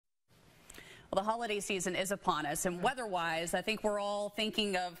Well, the holiday season is upon us, and weather-wise, I think we're all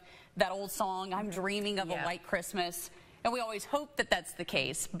thinking of that old song, I'm dreaming of a white Christmas. And we always hope that that's the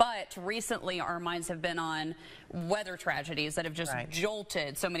case, but recently our minds have been on weather tragedies that have just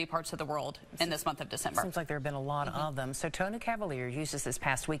jolted so many parts of the world in this month of December. Seems like there have been a lot of them. So Tony Cavalier uses this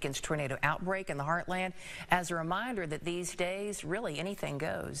past weekend's tornado outbreak in the heartland as a reminder that these days, really anything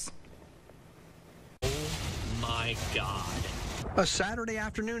goes. Oh my God. A Saturday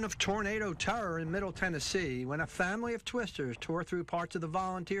afternoon of tornado terror in Middle Tennessee when a family of twisters tore through parts of the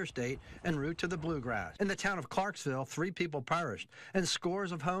Volunteer State en route to the Bluegrass. In the town of Clarksville, 3 people perished and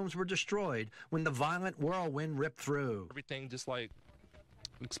scores of homes were destroyed when the violent whirlwind ripped through. Everything just like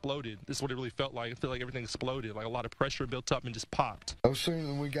exploded. This is what it really felt like. I feel like everything exploded, like a lot of pressure built up and just popped. As soon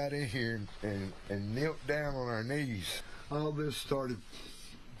as we got in here and knelt down on our knees, all this started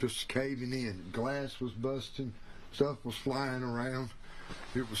just caving in. Glass was busting. Stuff was flying around.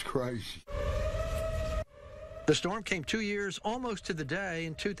 It was crazy. The storm came 2 years almost to the day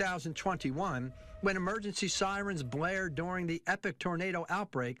in 2021 when emergency sirens blared during the epic tornado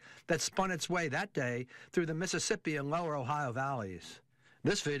outbreak that spun its way that day through the Mississippi and lower Ohio valleys.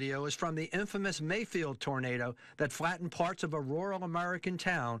 This video is from the infamous Mayfield tornado that flattened parts of a rural American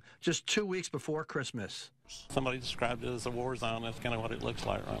town just 2 weeks before Christmas. Somebody described it as a war zone. That's kind of what it looks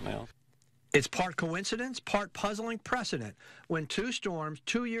like right now. It's part coincidence, part puzzling precedent when 2 storms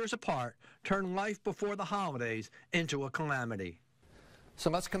 2 years apart turn life before the holidays into a calamity. So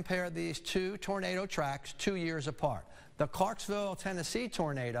let's compare these 2 tornado tracks 2 years apart. The Clarksville, Tennessee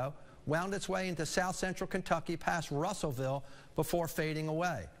tornado wound its way into south central Kentucky past Russellville before fading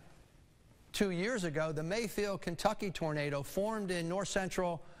away. 2 years ago, the Mayfield, Kentucky tornado formed in north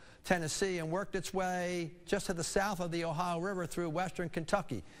central Tennessee and worked its way just to the south of the Ohio River through western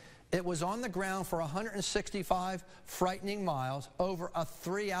Kentucky. It was on the ground for 165 frightening miles over a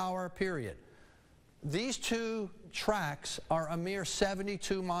 3-hour period. These 2 tracks are a mere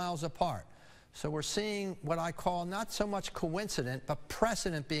 72 miles apart. So we're seeing what I call not so much coincident, but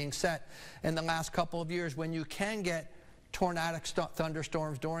precedent being set in the last couple of years when you can get tornadic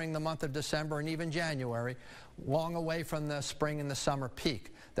thunderstorms during the month of December and even January, long away from the spring and the summer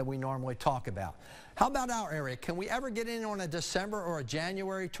peak that we normally talk about. How about our area? Can we ever get in on a December or a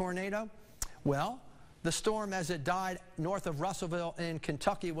January tornado? Well, the storm as it died north of Russellville in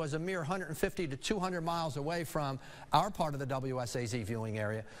Kentucky was a mere 150 to 200 miles away from our part of the WSAZ viewing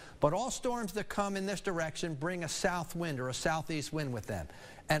area. But all storms that come in this direction bring a south wind or a southeast wind with them.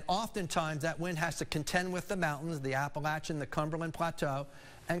 And oftentimes that wind has to contend with the mountains, the Appalachian, the Cumberland Plateau,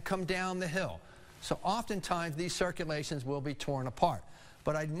 and come down the hill. So oftentimes these circulations will be torn apart.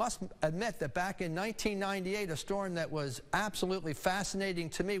 But I must admit that back in 1998, a storm that was absolutely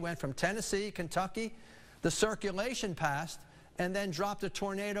fascinating to me went from Tennessee, Kentucky, the circulation passed, and then dropped a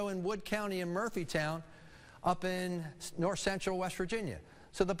tornado in Wood County in Murphytown up in north central West Virginia.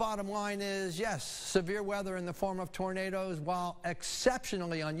 So the bottom line is, yes, severe weather in the form of tornadoes, while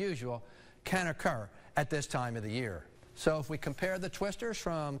exceptionally unusual, can occur at this time of the year. So if we compare the twisters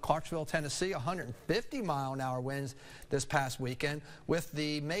from Clarksville, Tennessee, 150-mile-an-hour winds this past weekend, with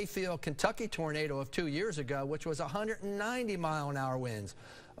the Mayfield, Kentucky tornado of 2 years ago, which was 190-mile-an-hour winds.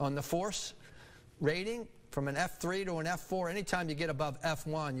 On the force rating, from an F3 to an F4, anytime you get above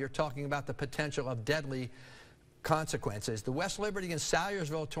F1, you're talking about the potential of deadly consequences. The West Liberty and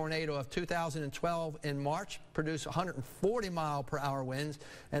Salyersville tornado of 2012 in March produced 140-mile-per-hour winds,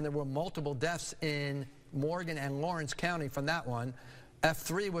 and there were multiple deaths in Morgan and Lawrence County from that one.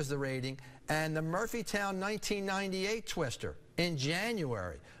 F3 was the rating. And the Murphytown 1998 twister in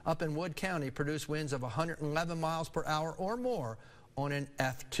January up in Wood County produced winds of 111 miles per hour or more on an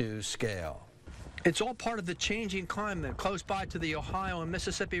F2 scale. It's all part of the changing climate close by to the Ohio and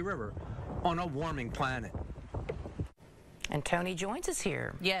Mississippi River on a warming planet. And Tony joins us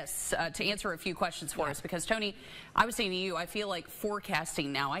here. Yes, to answer a few questions for us, because Tony, I was saying to you, I feel like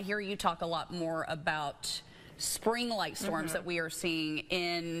forecasting now, I hear you talk a lot more about spring-like storms that we are seeing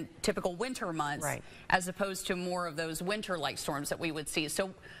in typical winter months, as opposed to more of those winter-like storms that we would see.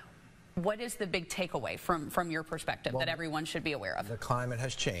 So what is the big takeaway from your perspective that everyone should be aware of? The climate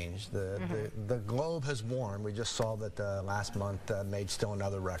has changed. The globe has warmed. We just saw that last month made still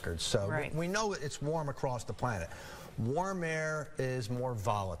another record. So we know it's warm across the planet. Warm air is more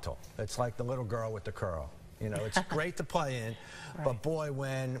volatile. It's like the little girl with the curl. You know, it's great to play in, but boy,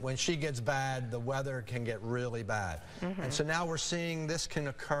 when she gets bad, the weather can get really bad. And so now we're seeing this can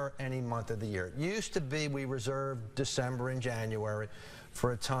occur any month of the year. It used to be we reserved December and January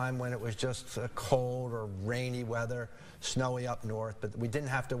for a time when it was just cold or rainy weather, snowy up north, but we didn't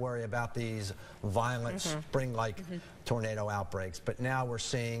have to worry about these violent spring-like tornado outbreaks. But now we're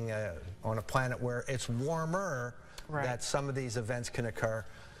seeing on a planet where it's warmer that some of these events can occur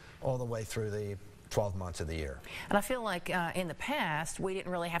all the way through the 12 months of the year. And I feel like in the past, we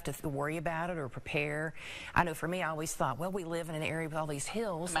didn't really have to worry about it or prepare. I know for me, I always thought, well, we live in an area with all these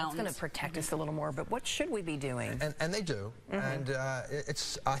hills, that's going to protect us a little more, but what should we be doing? And they do. And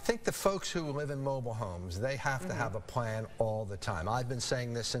I think the folks who live in mobile homes, they have to have a plan all the time. I've been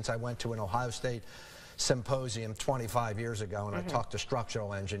saying this since I went to an Ohio State symposium 25 years ago, and I talked to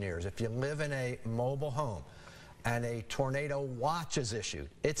structural engineers. If you live in a mobile home and a tornado watch is issued,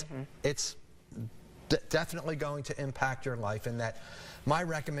 it's definitely going to impact your life. And that my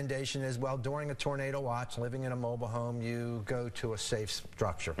recommendation is, well, during a tornado watch, living in a mobile home, you go to a safe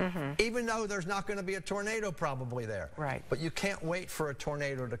structure, even though there's not going to be a tornado probably there. Right. But you can't wait for a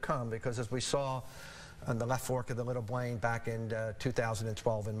tornado to come, because as we saw on the left fork of the Little Blaine back in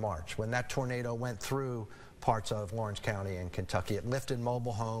 2012 in March, when that tornado went through parts of Lawrence County in Kentucky, it lifted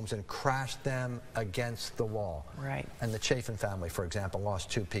mobile homes and crashed them against the wall. Right. And the Chafin family, for example,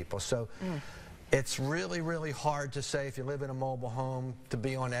 lost 2 people. So it's really, really hard to say, if you live in a mobile home, to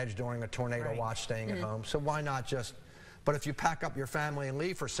be on edge during a tornado watch staying at home. So why not just, but if you pack up your family and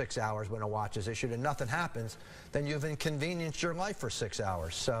leave for 6 hours when a watch is issued and nothing happens, then you've inconvenienced your life for 6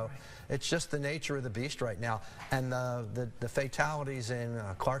 hours. So it's just the nature of the beast right now. And the fatalities in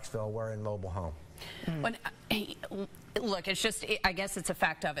Clarksville were in mobile home. When, look, it's just, I guess it's a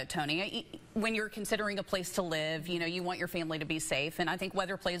fact of it, Tony. When you're considering a place to live, you know, you want your family to be safe, and I think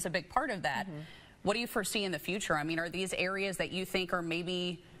weather plays a big part of that. What do you foresee in the future? I mean, are these areas that you think are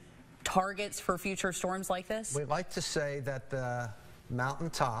maybe targets for future storms like this? We like to say that the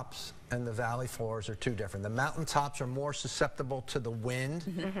mountaintops and the valley floors are 2 different. The mountaintops are more susceptible to the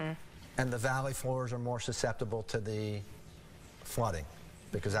wind, and the valley floors are more susceptible to the flooding,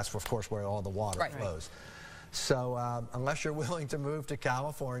 because that's, of course, where all the water flows. So unless you're willing to move to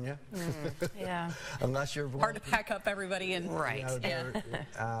California, unless you're hard to pack up everybody and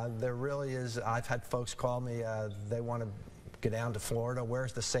there really is. I've had folks call me, they want to get down to Florida.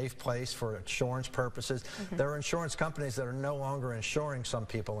 Where's the safe place for insurance purposes? There are insurance companies that are no longer insuring some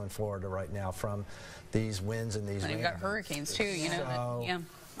people in Florida right now from these winds and these. And you've got hurricanes too, you know. So,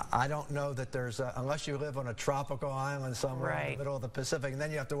 I don't know that there's, unless you live on a tropical island somewhere in the middle of the Pacific, and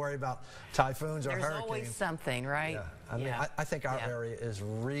then you have to worry about typhoons or hurricanes. There's always something, right? I mean, I think our area is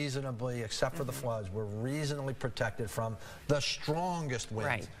reasonably, except for the floods, we're reasonably protected from the strongest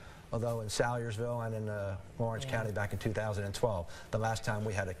winds. Although in Salyersville and in Lawrence County back in 2012, the last time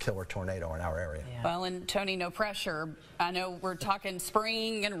we had a killer tornado in our area. Well, and Tony, no pressure. I know we're talking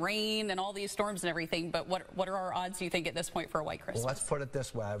spring and rain and all these storms and everything, but what are our odds, do you think, at this point for a white Christmas? Well, let's put it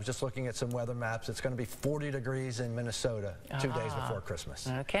this way. I was just looking at some weather maps. It's going to be 40 degrees in Minnesota 2 days before Christmas.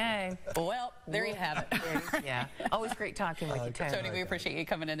 Okay. Well, there you have it. Always great talking with you, Tony. Tony, we appreciate you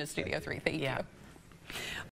coming into Studio 3. Thank you.